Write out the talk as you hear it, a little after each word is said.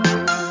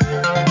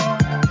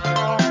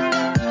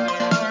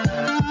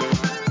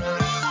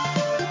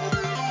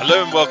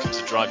Hello and welcome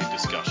to Driving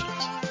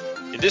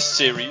Discussions. In this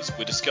series,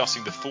 we're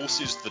discussing the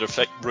forces that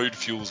affect road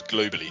fuels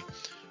globally.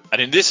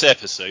 And in this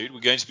episode, we're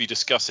going to be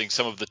discussing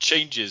some of the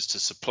changes to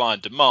supply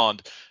and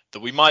demand that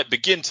we might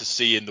begin to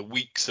see in the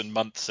weeks and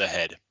months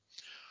ahead.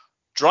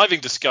 Driving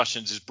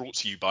Discussions is brought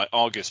to you by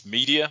Argus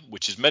Media,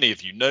 which, as many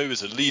of you know,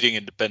 is a leading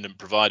independent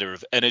provider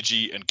of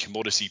energy and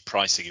commodity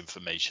pricing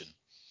information.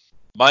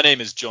 My name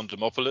is John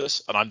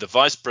Demopoulos, and I'm the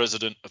Vice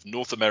President of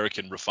North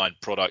American Refined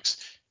Products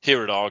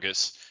here at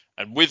Argus.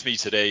 And with me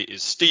today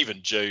is Stephen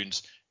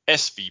Jones,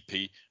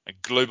 SVP and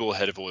Global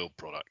Head of Oil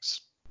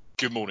Products.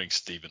 Good morning,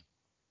 Stephen.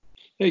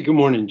 Hey, good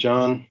morning,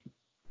 John.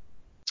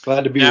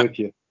 Glad to be with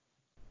you.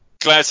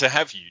 Glad to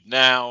have you.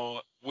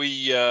 Now,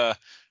 we've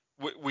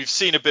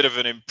seen a bit of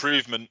an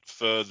improvement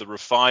for the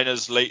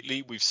refiners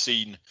lately. We've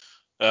seen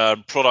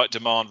product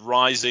demand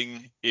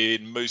rising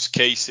in most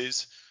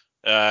cases.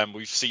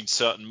 We've seen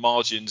certain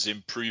margins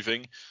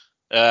improving.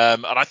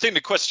 And I think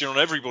the question on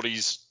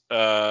everybody's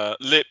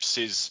lips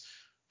is,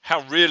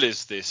 how real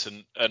is this,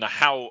 and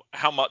how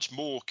much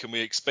more can we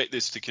expect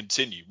this to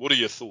continue? What are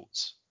your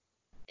thoughts?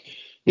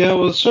 Yeah,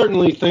 well,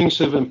 certainly things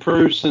have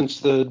improved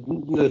since the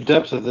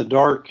depth of the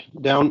dark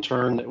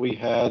downturn that we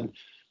had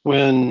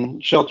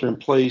when shelter in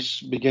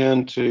place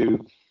began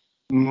to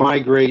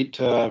migrate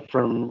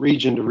from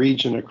region to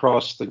region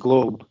across the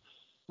globe.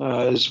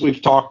 As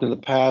we've talked in the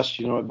past,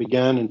 it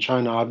began in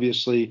China,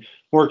 obviously,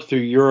 worked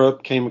through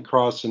Europe, came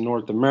across in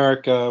North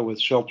America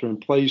with shelter in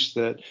place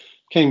that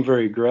came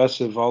very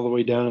aggressive all the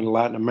way down into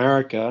Latin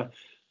America.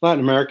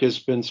 Latin America has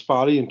been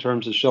spotty in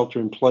terms of shelter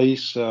in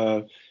place,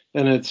 and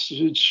it's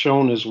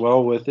shown as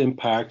well with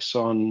impacts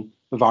on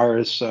the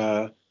virus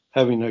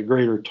having a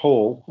greater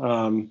toll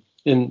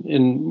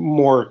in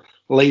more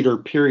later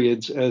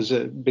periods as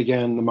it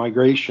began the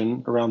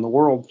migration around the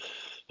world.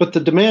 But the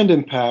demand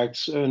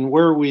impacts and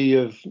where we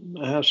have,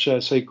 how should I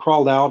say,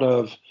 crawled out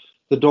of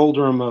the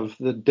doldrum of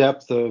the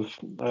depth of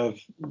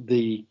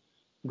the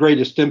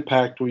greatest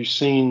impact we've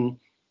seen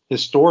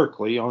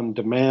historically on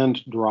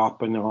demand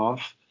dropping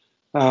off,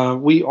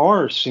 we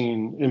are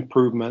seeing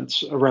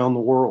improvements around the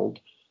world.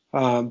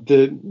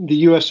 The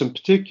U.S. in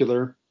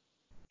particular,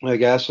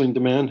 gasoline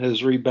demand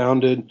has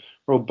rebounded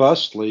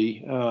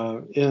robustly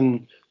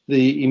in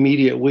the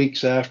immediate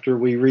weeks after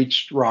we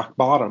reached rock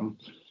bottom.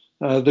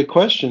 The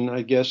question,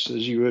 I guess,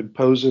 as you would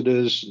pose it,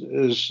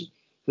 is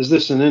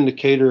this an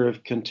indicator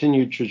of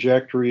continued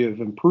trajectory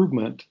of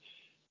improvement?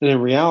 And in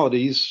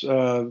realities,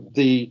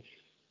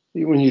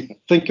 when you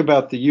think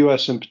about the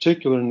U.S. in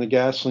particular and the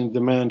gasoline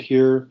demand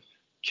here,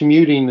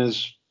 commuting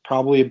is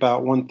probably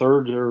about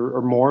 1/3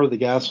 or more of the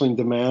gasoline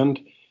demand.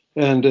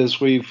 And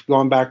as we've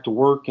gone back to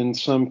work in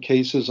some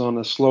cases on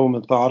a slow,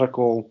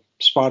 methodical,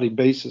 spotty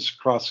basis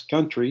across the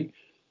country,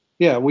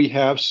 yeah, we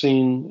have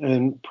seen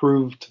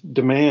improved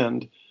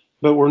demand,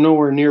 but we're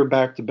nowhere near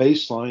back to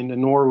baseline,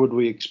 and nor would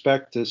we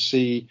expect to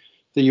see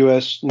the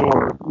U.S.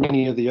 nor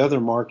many of the other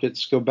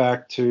markets go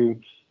back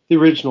to the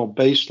original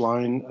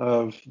baseline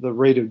of the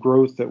rate of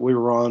growth that we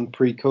were on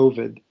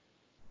pre-COVID.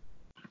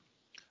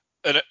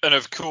 And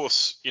of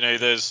course,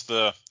 there's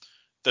the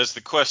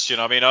question.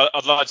 I mean,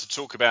 I'd like to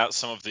talk about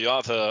some of the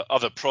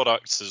other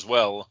products as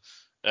well,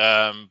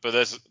 but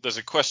there's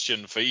a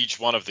question for each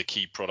one of the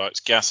key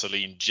products: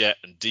 gasoline, jet,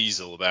 and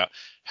diesel, about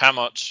how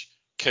much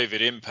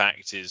COVID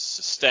impact is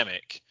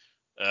systemic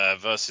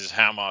versus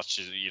how much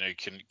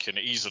can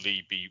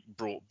easily be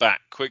brought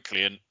back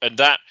quickly, and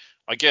that,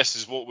 I guess,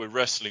 is what we're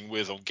wrestling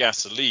with on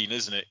gasoline,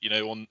 isn't it?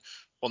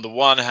 On the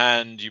one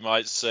hand, you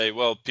might say,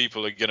 well,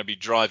 people are going to be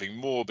driving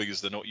more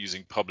because they're not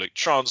using public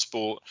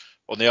transport.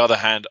 On the other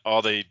hand,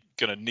 are they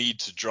going to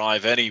need to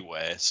drive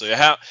anywhere? So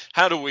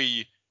how do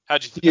we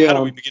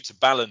begin to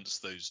balance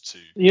those two?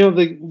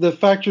 The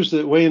factors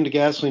that weigh into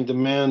gasoline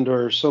demand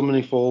are so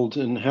manifold,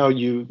 and how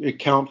you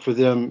account for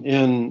them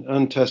in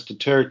untested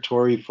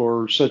territory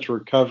for such a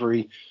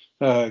recovery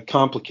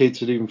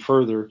complicates it even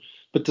further.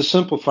 But to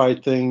simplify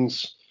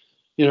things,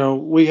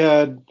 we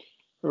had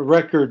a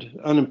record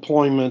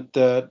unemployment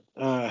that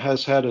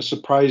has had a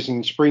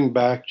surprising spring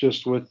back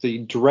just with the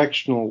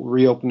directional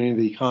reopening of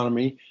the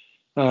economy.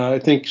 I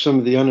think some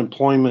of the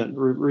unemployment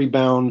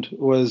rebound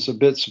was a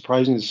bit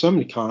surprising to some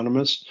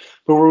economists,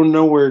 but we're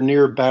nowhere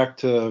near back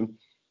to,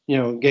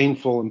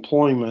 gainful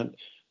employment.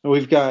 And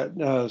we've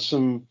got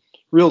some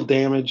real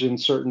damage in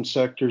certain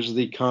sectors of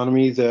the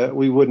economy that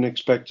we wouldn't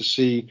expect to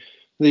see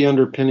the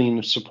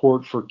underpinning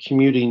support for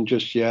commuting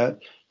just yet.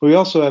 We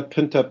also have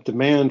pent-up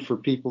demand for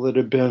people that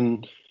have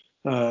been,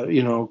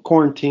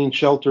 quarantined,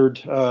 sheltered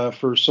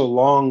for so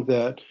long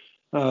that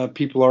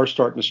people are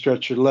starting to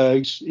stretch their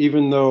legs.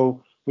 Even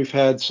though we've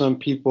had some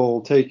people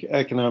take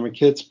economic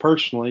hits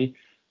personally,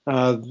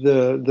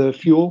 the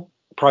fuel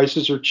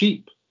prices are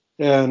cheap.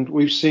 And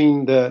we've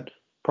seen that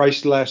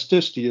price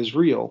elasticity is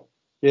real.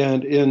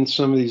 And in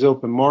some of these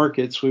open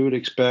markets, we would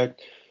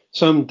expect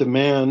some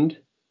demand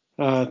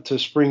to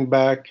spring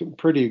back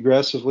pretty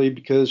aggressively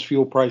because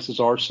fuel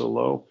prices are so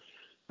low.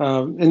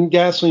 And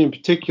gasoline in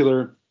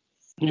particular,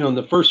 in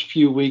the first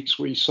few weeks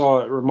we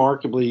saw it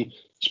remarkably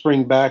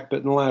spring back, but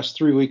in the last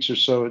 3 weeks or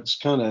so, it's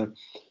kind of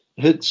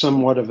hit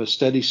somewhat of a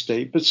steady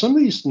state. But some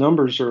of these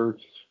numbers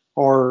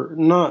are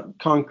not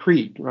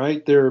concrete,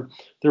 right? They're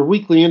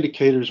weekly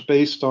indicators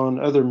based on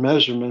other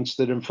measurements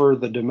that infer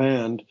the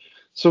demand.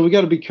 So we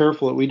got to be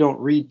careful that we don't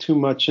read too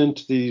much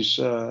into these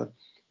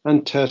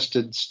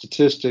untested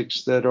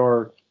statistics that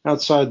are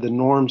outside the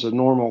norms of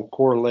normal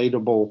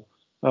correlatable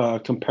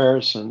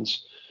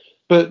comparisons.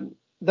 But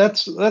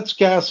that's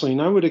gasoline.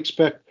 I would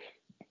expect,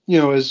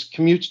 as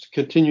commutes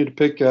continue to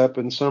pick up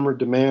and summer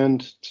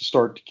demand to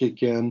start to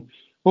kick in,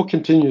 we'll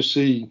continue to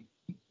see,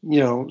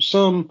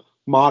 some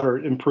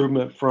moderate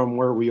improvement from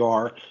where we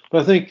are.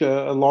 But I think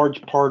a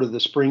large part of the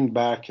spring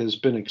back has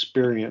been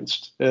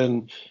experienced,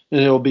 and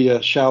it'll be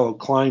a shallow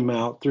climb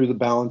out through the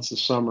balance of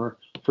summer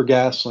for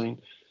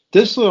gasoline.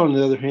 Distillate, on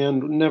the other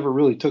hand, never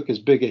really took as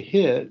big a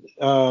hit,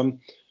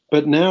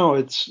 but now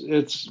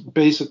it's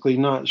basically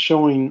not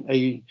showing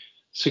a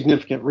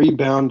significant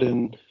rebound.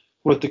 And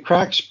with the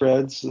crack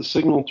spreads, the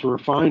signal to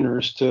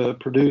refiners to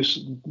produce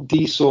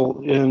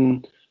diesel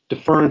in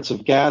deference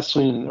of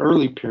gasoline in the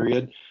early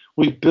period,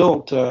 we've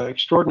built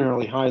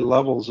extraordinarily high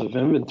levels of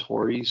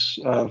inventories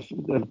of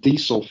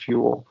diesel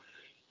fuel.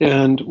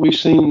 And we've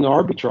seen the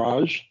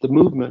arbitrage, the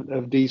movement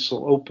of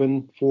diesel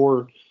open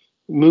for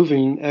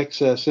moving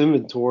excess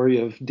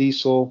inventory of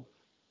diesel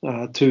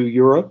to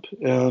Europe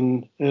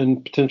and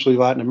potentially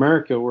Latin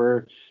America,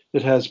 where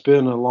it has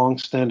been a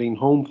long-standing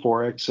home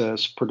for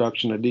excess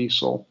production of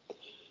diesel.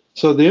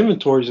 So the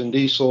inventories in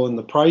diesel and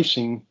the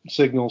pricing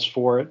signals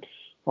for it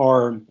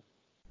are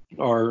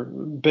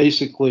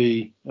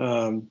basically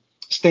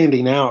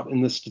standing out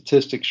in the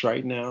statistics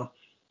right now.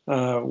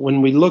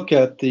 When we look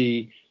at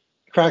the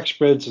crack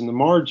spreads and the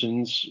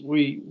margins,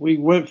 we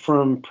went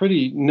from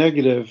pretty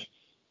negative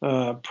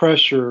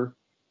pressure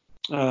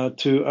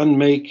to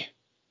unmake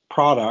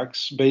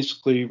products,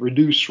 basically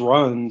reduce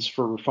runs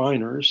for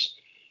refiners,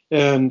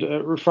 and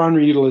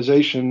refinery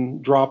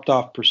utilization dropped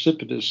off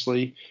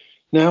precipitously.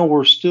 Now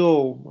we're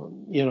still,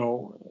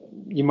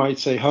 you might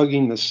say,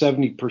 hugging the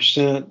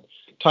 70%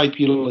 type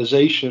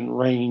utilization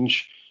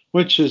range,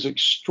 which is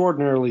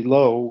extraordinarily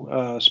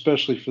low,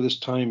 especially for this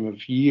time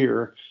of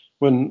year,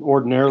 when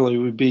ordinarily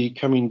we'd be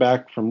coming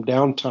back from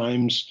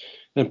downtimes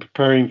and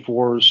preparing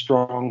for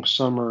strong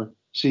summer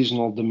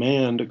seasonal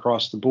demand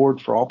across the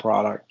board for all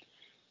product.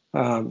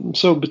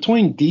 So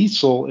between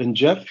diesel and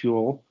jet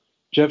fuel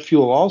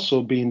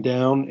also being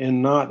down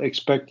and not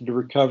expected to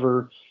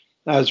recover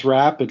as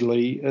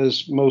rapidly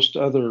as most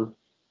other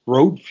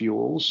road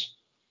fuels,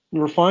 the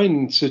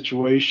refining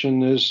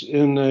situation is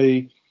in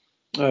a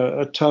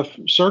tough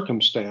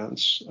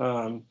circumstance.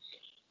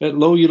 At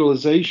low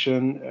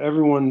utilization,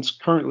 everyone's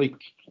currently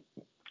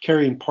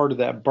carrying part of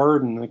that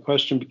burden. The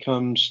question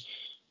becomes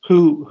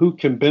who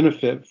can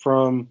benefit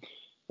from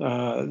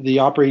the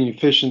operating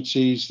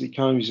efficiencies, the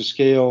economies of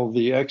scale,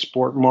 the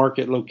export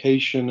market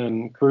location,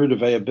 and crude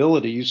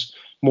availabilities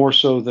more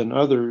so than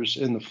others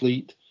in the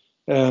fleet.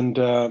 And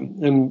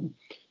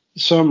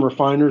some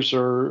refiners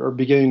are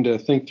beginning to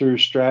think through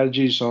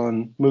strategies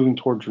on moving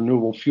towards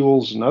renewable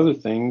fuels and other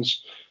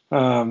things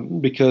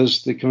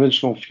because the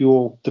conventional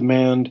fuel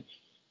demand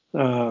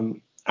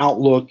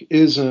outlook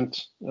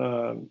isn't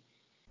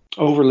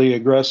overly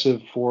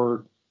aggressive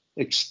for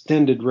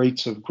extended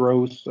rates of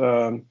growth.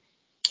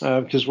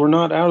 Because we're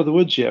not out of the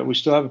woods yet. We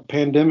still have a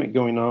pandemic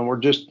going on. We're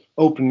just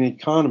opening the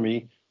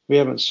economy. We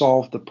haven't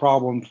solved the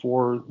problem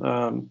for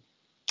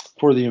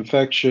the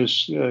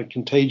infectious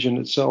contagion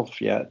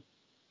itself yet.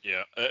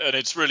 Yeah, and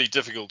it's really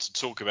difficult to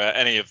talk about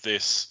any of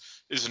this,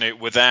 isn't it,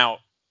 without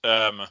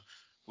knowing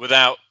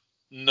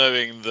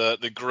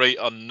the great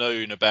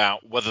unknown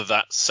about whether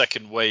that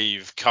second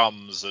wave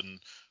comes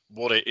and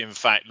what it in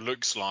fact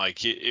looks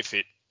like if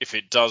it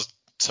does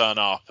turn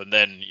up, and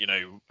then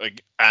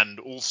and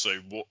also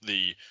what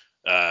the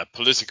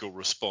political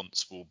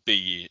response will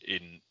be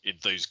in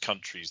those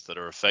countries that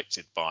are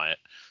affected by it.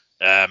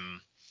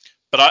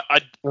 But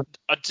I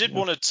did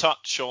want to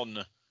touch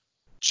on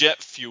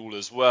jet fuel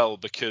as well,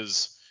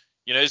 because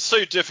it's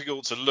so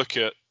difficult to look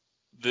at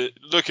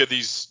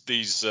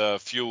these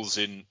fuels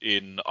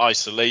in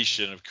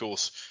isolation. Of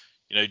course,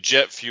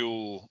 jet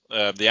fuel,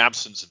 the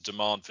absence of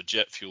demand for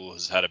jet fuel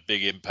has had a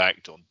big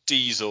impact on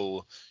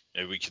diesel.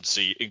 We can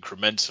see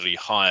incrementally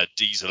higher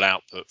diesel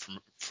output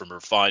from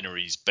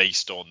refineries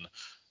based on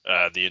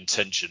the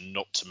intention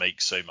not to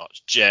make so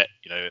much jet.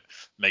 It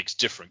makes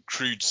different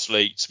crude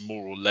slates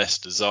more or less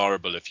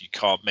desirable if you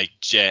can't make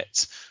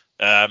jet.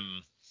 Are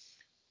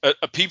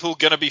people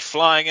going to be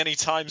flying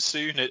anytime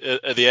soon?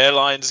 Are the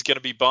airlines going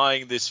to be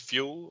buying this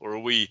fuel, or are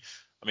we?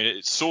 I mean,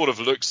 it sort of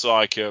looks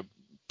like a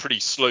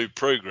pretty slow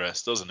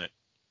progress, doesn't it?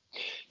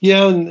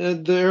 Yeah,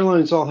 and the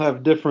airlines all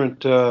have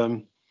different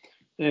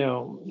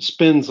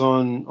spins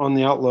on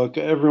the outlook.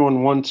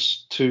 Everyone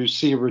wants to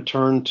see a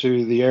return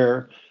to the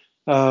air,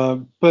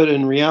 but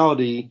in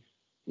reality,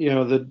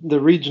 the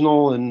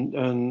regional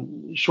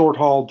and short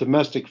haul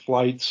domestic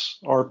flights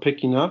are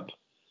picking up.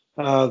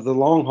 The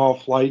long haul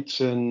flights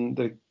and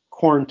the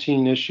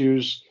quarantine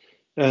issues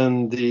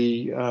and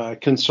the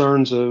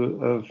concerns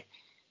of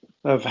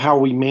how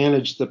we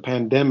manage the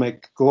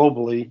pandemic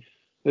globally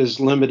is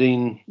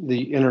limiting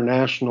the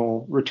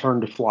international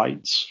return to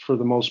flights for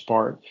the most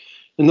part.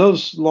 And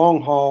those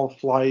long haul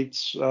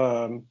flights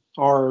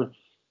are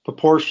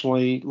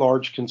proportionally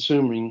large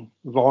consuming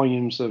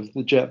volumes of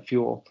the jet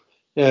fuel.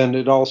 And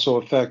it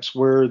also affects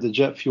where the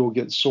jet fuel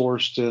gets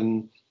sourced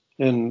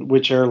and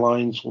which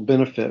airlines will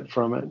benefit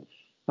from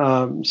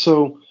it.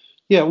 So,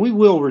 yeah, we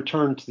will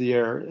return to the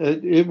air.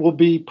 It will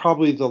be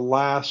probably the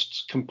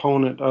last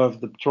component of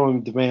the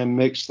petroleum demand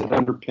mix that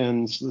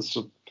underpins this,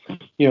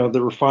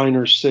 the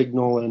refiner's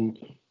signal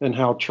and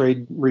how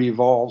trade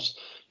revolves.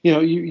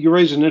 You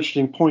raise an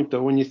interesting point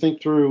though. When you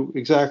think through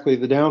exactly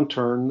the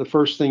downturn, the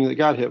first thing that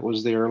got hit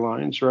was the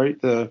airlines,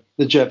 right? The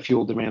jet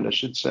fuel demand, I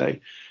should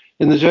say,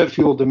 and the jet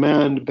fuel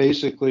demand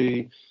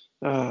basically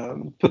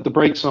put the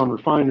brakes on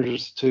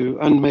refiners to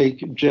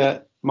unmake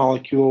jet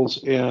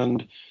molecules,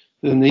 and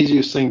then the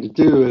easiest thing to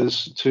do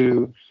is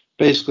to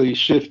basically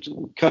shift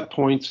cut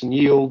points and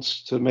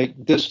yields to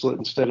make distillate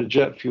instead of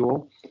jet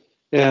fuel,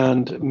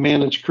 and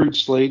manage crude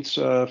slates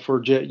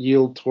for jet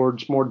yield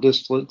towards more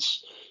distillates.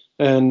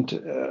 And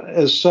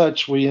as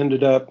such, we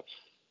ended up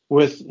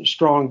with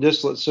strong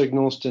distillate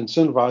signals to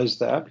incentivize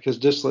that because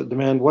distillate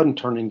demand wasn't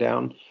turning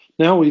down.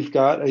 Now we've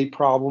got a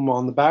problem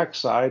on the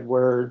backside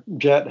where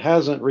jet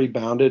hasn't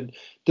rebounded,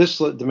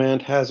 distillate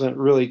demand hasn't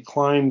really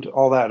climbed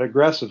all that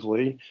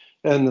aggressively,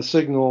 and the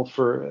signal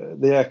for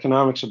the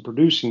economics of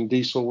producing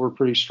diesel were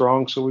pretty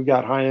strong, so we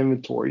got high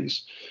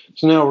inventories.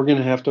 So now we're going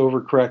to have to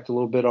overcorrect a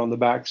little bit on the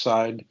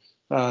backside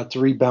to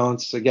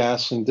rebalance the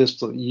gasoline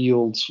distillate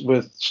yields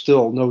with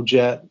still no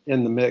jet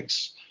in the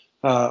mix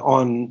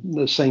on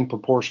the same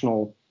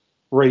proportional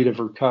rate of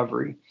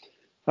recovery.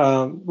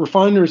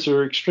 Refiners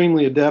are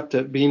extremely adept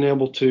at being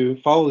able to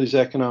follow these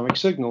economic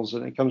signals,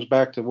 and it comes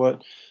back to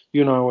what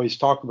you and I always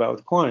talk about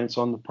with clients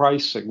on the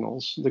price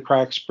signals, the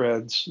crack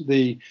spreads,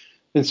 the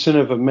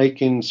incentive of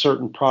making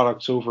certain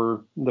products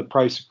over the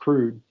price of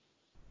crude.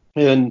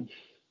 And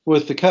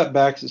with the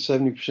cutbacks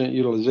at 70%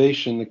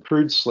 utilization, the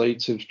crude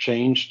slates have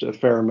changed a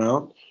fair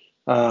amount.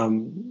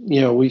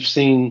 We've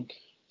seen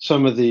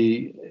some of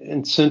the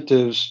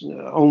incentives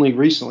only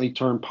recently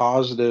turn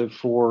positive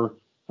for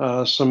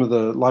some of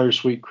the lighter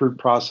sweet crude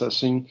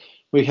processing.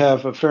 We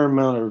have a fair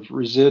amount of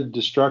resid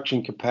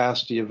destruction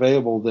capacity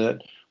available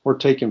that we're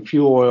taking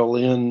fuel oil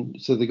in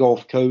to the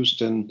Gulf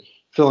Coast and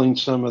filling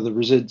some of the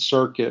resid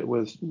circuit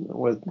with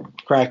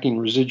cracking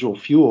residual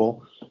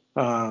fuel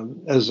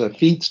as a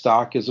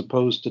feedstock, as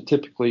opposed to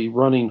typically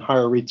running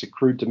higher rates of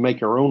crude to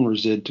make our own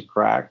resid to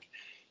crack.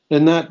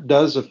 And that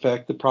does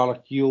affect the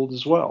product yield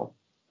as well.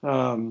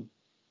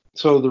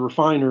 So the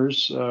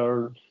refiners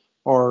are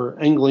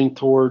angling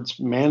towards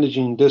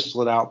managing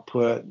distillate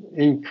output,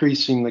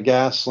 increasing the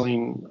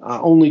gasoline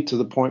only to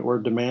the point where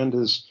demand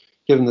is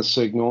given the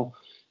signal.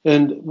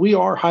 And we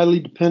are highly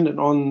dependent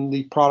on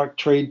the product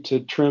trade to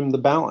trim the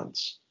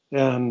balance.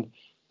 And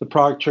the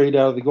product trade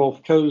out of the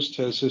Gulf Coast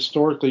has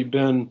historically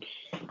been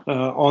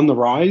on the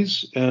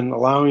rise and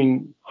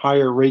allowing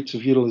higher rates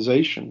of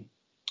utilization.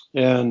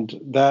 And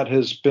that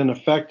has been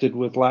affected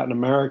with Latin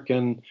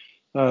American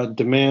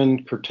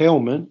demand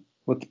curtailment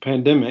with the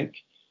pandemic.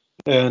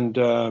 And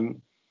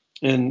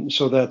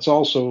so that's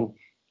also,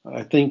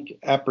 I think,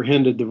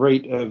 apprehended the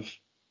rate of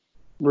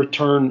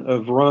return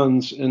of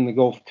runs in the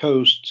Gulf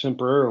Coast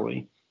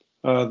temporarily.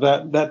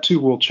 That too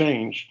will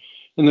change.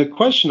 And the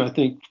question, I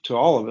think, to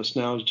all of us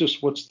now is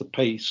just what's the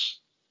pace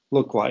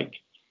look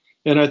like?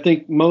 And I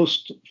think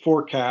most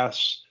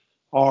forecasts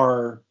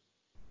are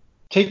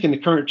taking the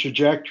current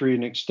trajectory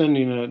and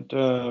extending it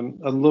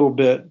a little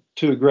bit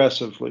too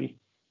aggressively.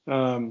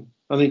 I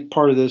think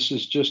part of this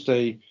is just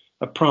a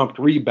prompt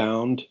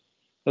rebound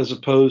as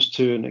opposed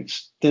to an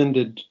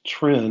extended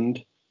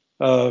trend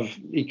of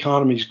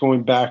economies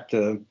going back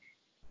to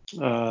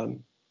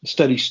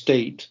steady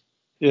state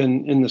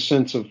in the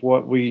sense of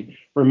what we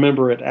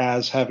remember it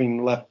as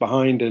having left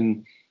behind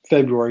in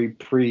February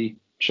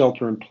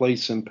pre-shelter in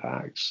place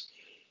impacts.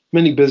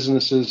 Many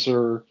businesses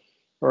are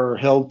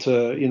held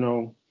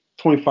to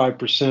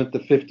 25% to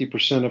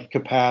 50% of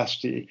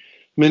capacity.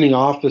 Many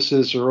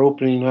offices are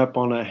opening up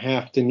on a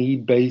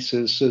have-to-need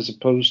basis as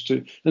opposed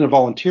to, in a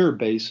volunteer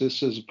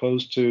basis, as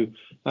opposed to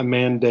a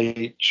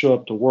mandate, show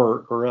up to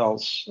work or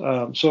else.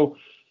 So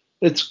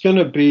it's going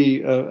to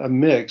be a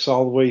mix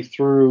all the way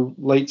through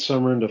late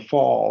summer into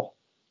fall.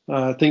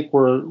 I think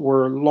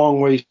we're a long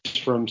ways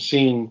from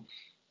seeing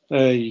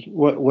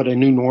what a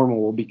new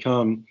normal will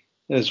become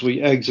as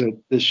we exit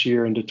this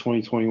year into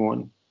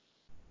 2021.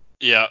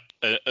 Yeah,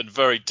 and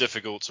very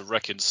difficult to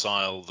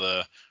reconcile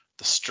the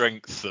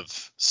strength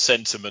of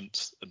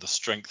sentiment and the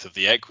strength of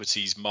the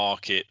equities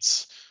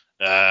markets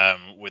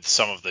with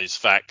some of those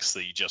facts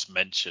that you just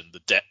mentioned, the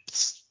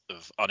depths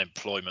of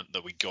unemployment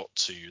that we got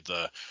to,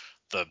 the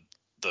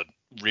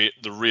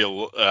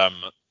real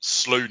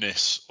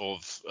slowness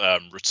of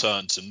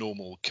return to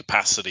normal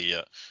capacity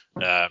at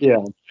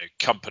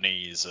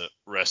companies, at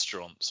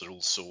restaurants, at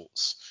all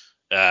sorts,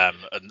 and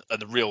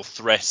the real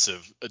threat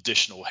of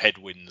additional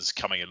headwinds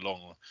coming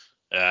along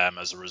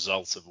as a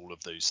result of all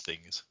of those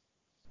things.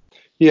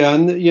 Yeah,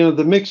 and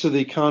the mix of the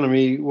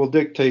economy will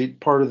dictate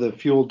part of the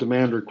fuel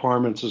demand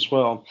requirements as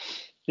well.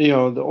 The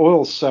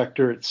oil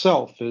sector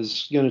itself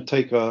is going to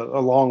take a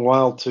long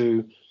while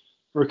to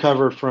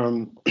recover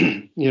from,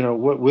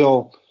 what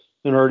will,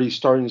 and already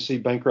starting to see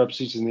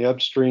bankruptcies in the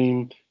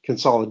upstream,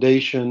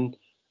 consolidation,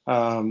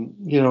 in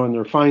the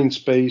refining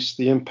space.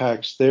 The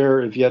impacts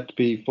there have yet to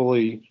be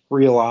fully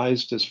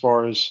realized as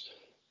far as,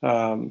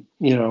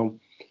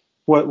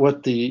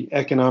 what the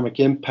economic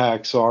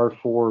impacts are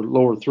for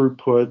lower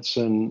throughputs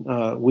and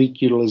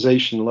weak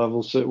utilization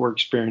levels that we're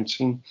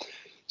experiencing.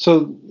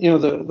 So,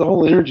 the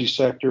whole energy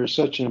sector is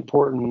such an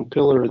important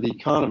pillar of the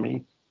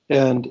economy,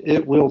 and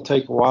it will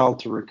take a while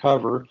to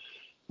recover.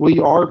 We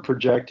are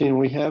projecting,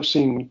 we have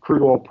seen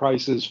crude oil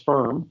prices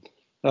firm.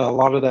 A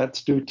lot of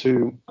that's due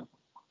to,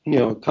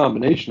 a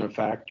combination of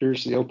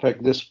factors, the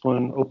OPEC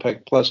discipline,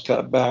 OPEC plus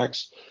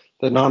cutbacks,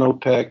 the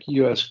non-OPEC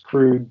U.S.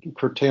 crude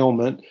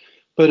curtailment.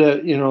 But,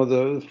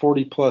 the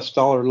 40 plus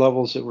dollar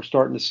levels that we're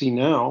starting to see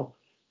now,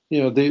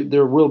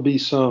 there will be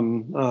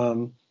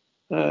some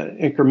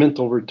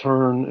incremental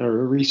return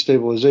or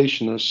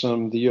restabilization of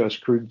some of the U.S.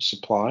 crude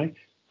supply,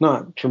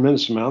 not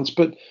tremendous amounts,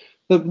 but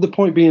the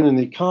point being in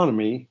the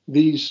economy,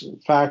 these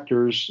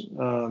factors,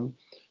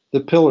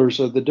 the pillars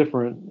of the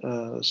different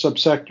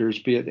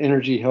subsectors, be it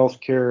energy,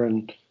 healthcare,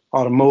 and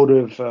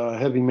automotive,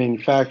 heavy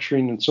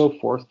manufacturing, and so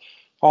forth,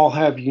 all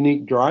have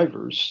unique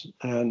drivers.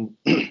 And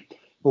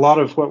a lot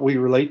of what we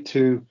relate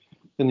to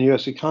in the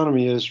U.S.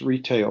 economy is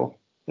retail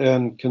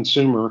and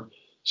consumer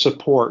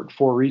support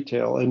for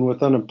retail. And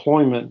with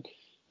unemployment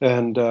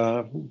and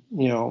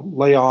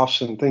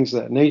layoffs and things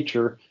of that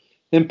nature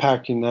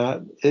impacting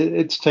that,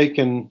 it's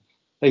taken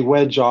a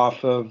wedge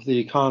off of the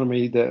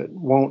economy that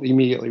won't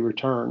immediately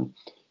return,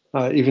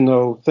 even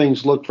though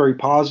things look very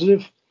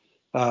positive.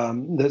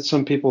 That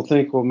some people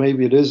think, well,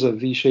 maybe it is a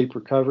V-shaped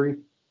recovery.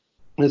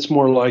 It's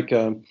more like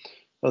a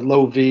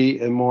low V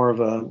and more of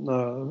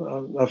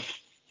a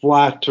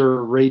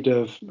flatter rate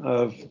of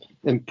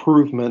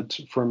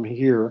improvement from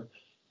here.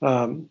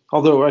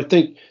 Although I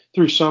think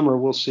through summer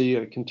we'll see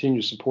a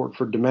continued support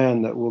for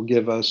demand that will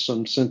give us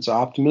some sense of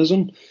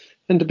optimism.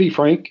 And to be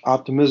frank,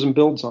 optimism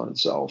builds on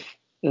itself.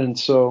 And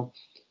so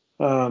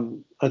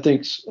I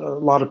think a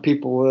lot of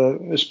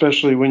people,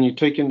 especially when you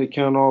take into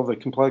account all the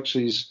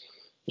complexities,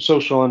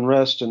 social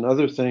unrest and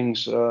other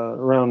things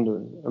around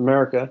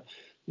America,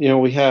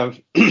 we have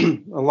a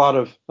lot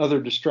of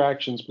other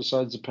distractions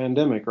besides the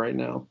pandemic right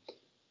now.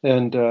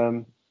 And,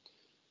 are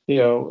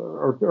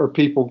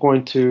people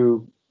going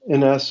to,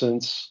 in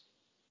essence,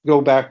 go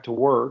back to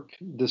work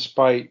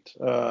despite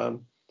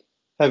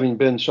having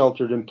been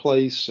sheltered in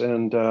place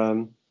and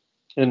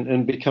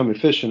become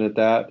efficient at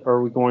that? Or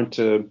are we going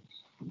to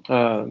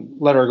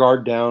let our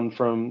guard down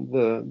from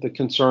the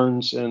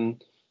concerns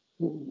and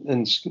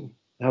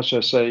how should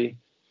I say,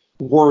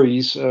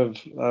 worries of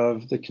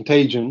the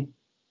contagion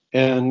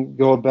and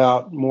go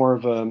about more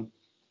of a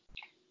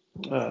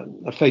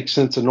fake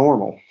sense of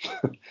normal,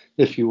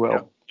 if you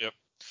will? Yep.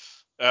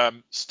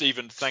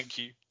 Stephen, thank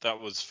you.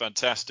 That was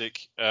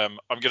fantastic. I'm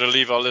going to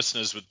leave our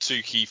listeners with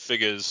two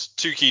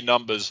key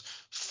numbers.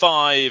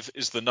 5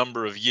 is the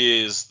number of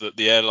years that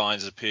the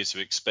airlines appear to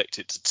expect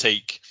it to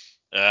take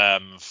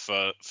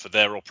for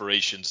their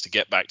operations to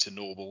get back to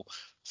normal.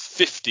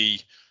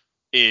 50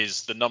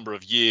 is the number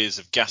of years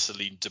of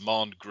gasoline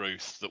demand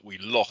growth that we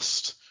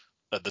lost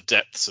at the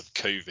depths of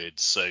COVID.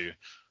 So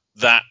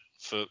that,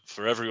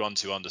 for everyone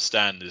to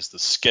understand, is the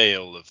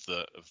scale of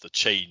the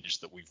change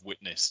that we've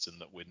witnessed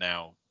and that we're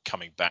now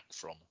coming back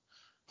from.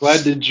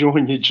 Glad to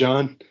join you,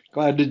 John.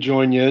 Glad to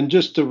join you. And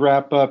just to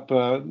wrap up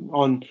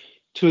on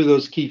two of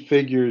those key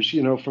figures,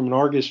 from an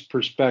Argus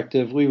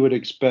perspective, we would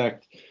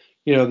expect,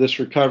 this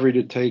recovery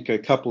to take a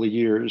couple of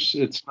years.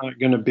 It's not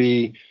going to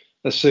be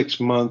a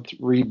 6-month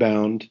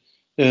rebound.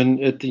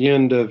 And at the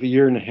end of a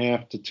year and a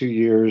half to 2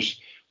 years,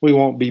 we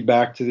won't be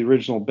back to the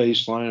original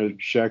baseline of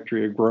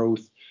trajectory of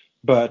growth.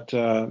 But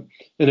and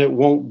it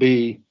won't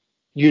be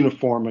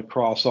uniform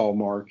across all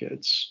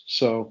markets.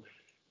 So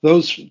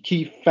those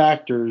key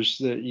factors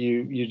that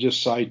you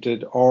just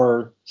cited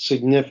are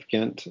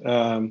significant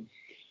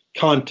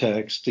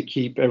context to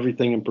keep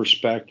everything in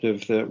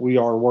perspective, that we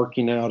are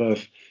working out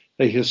of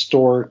a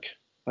historic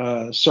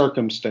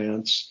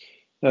circumstance,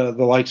 the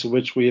likes of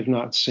which we have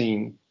not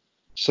seen.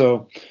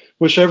 So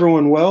wish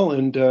everyone well,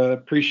 and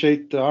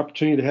appreciate the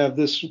opportunity to have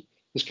this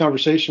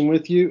conversation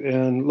with you,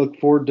 and look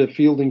forward to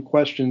fielding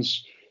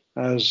questions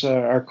as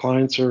our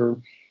clients are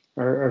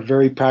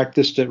very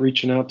practiced at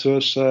reaching out to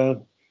us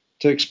to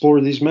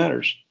explore these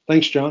matters.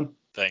 Thanks, John.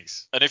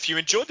 Thanks. And if you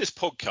enjoyed this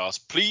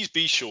podcast, please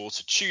be sure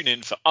to tune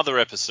in for other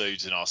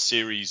episodes in our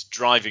series,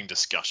 Driving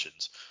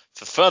Discussions.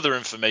 For further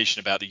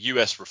information about the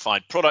US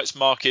refined products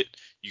market,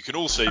 you can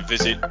also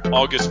visit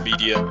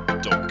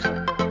argusmedia.com.